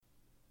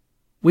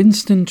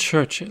Winston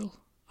Churchill,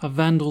 a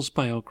Vandal's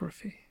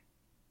Biography.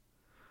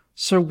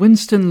 Sir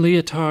Winston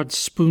Leotard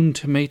Spoon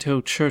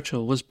Tomato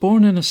Churchill was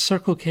born in a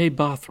Circle K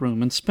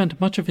bathroom and spent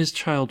much of his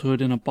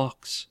childhood in a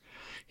box.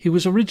 He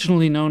was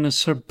originally known as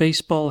Sir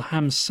Baseball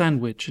Ham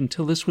Sandwich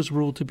until this was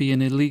ruled to be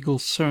an illegal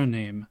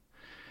surname.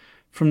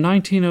 From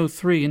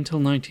 1903 until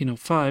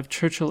 1905,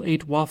 Churchill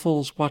ate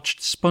waffles,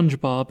 watched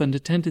SpongeBob, and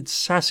attended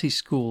Sassy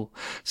School,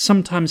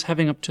 sometimes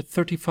having up to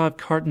 35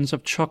 cartons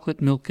of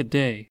chocolate milk a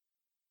day.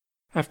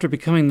 After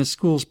becoming the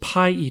school's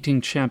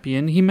pie-eating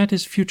champion, he met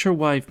his future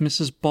wife,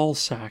 Mrs.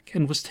 Ballsack,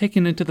 and was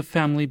taken into the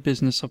family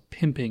business of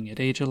pimping at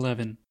age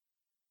 11.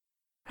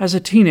 As a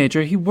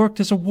teenager, he worked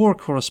as a war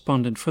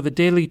correspondent for the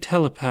Daily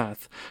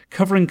Telepath,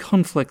 covering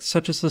conflicts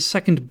such as the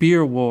Second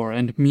Beer War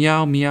and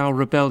Meow Meow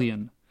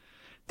Rebellion.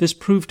 This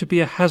proved to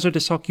be a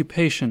hazardous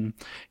occupation.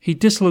 He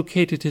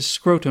dislocated his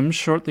scrotum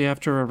shortly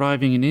after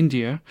arriving in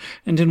India,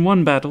 and in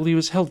one battle he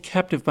was held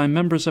captive by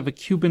members of a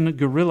Cuban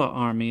guerrilla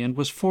army and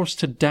was forced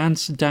to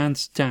dance.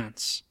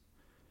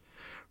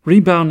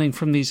 Rebounding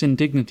from these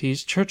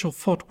indignities, Churchill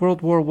fought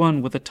World War I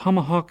with a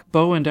tomahawk,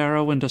 bow and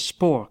arrow, and a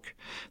spork.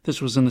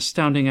 This was an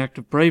astounding act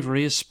of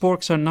bravery, as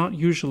sporks are not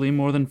usually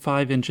more than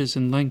 5 inches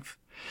in length.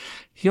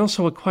 He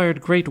also acquired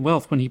great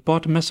wealth when he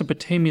bought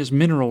Mesopotamia's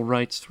mineral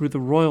rights through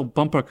the Royal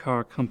Bumper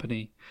Car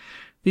Company.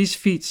 These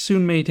feats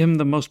soon made him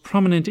the most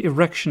prominent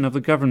erection of the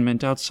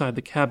government outside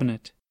the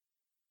cabinet.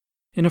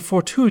 In a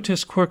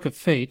fortuitous quirk of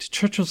fate,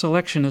 Churchill's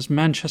election as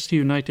Manchester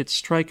United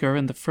striker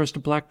and the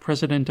first black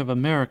president of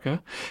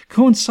America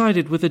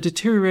coincided with a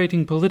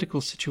deteriorating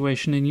political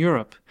situation in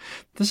Europe.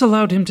 This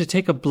allowed him to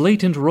take a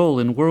blatant role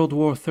in World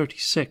War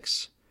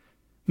 36.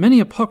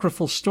 Many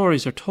apocryphal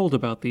stories are told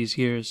about these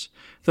years,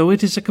 though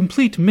it is a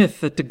complete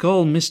myth that de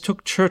Gaulle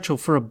mistook Churchill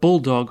for a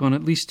bulldog on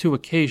at least 2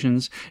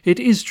 occasions. It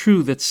is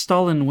true that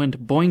Stalin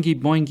went boingy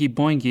boingy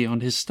boingy on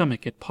his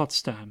stomach at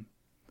Potsdam.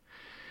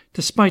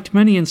 Despite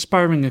many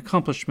inspiring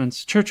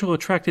accomplishments, Churchill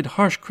attracted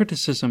harsh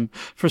criticism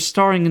for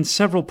starring in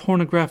several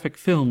pornographic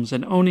films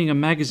and owning a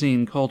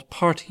magazine called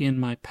Party in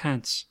My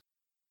Pants.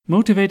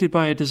 Motivated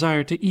by a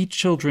desire to eat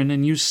children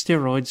and use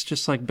steroids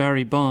just like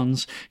Barry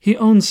Bonds, he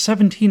owned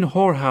 17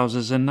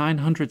 whorehouses and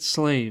 900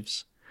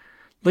 slaves.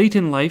 Late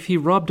in life, he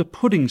robbed a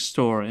pudding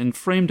store and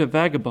framed a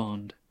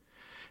vagabond.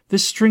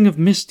 This string of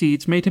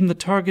misdeeds made him the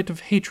target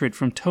of hatred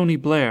from Tony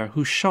Blair,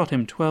 who shot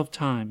him 12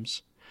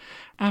 times.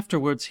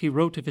 Afterwards, he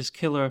wrote of his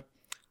killer,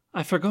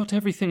 "I forgot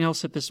everything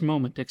else at this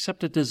moment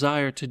except a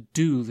desire to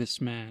do this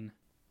man."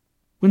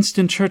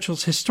 Winston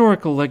Churchill's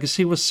historical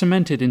legacy was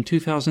cemented in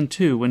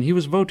 2002 when he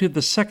was voted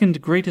the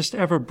 2nd greatest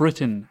ever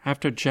Briton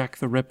after Jack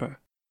the Ripper.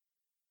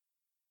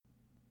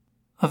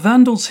 A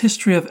Vandal's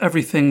History of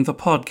Everything, the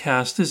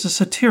podcast, is a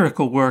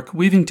satirical work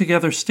weaving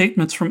together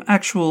statements from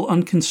actual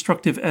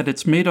unconstructive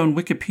edits made on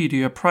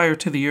Wikipedia prior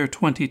to the year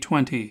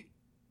 2020.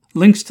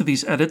 Links to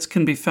these edits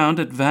can be found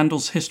at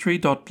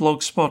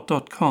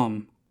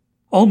vandalshistory.blogspot.com.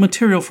 All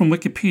material from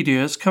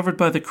Wikipedia is covered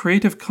by the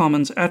Creative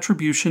Commons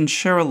Attribution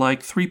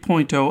Share-alike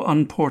 3.0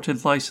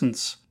 unported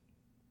license.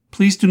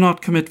 Please do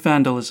not commit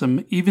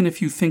vandalism, even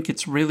if you think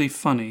it's really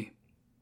funny.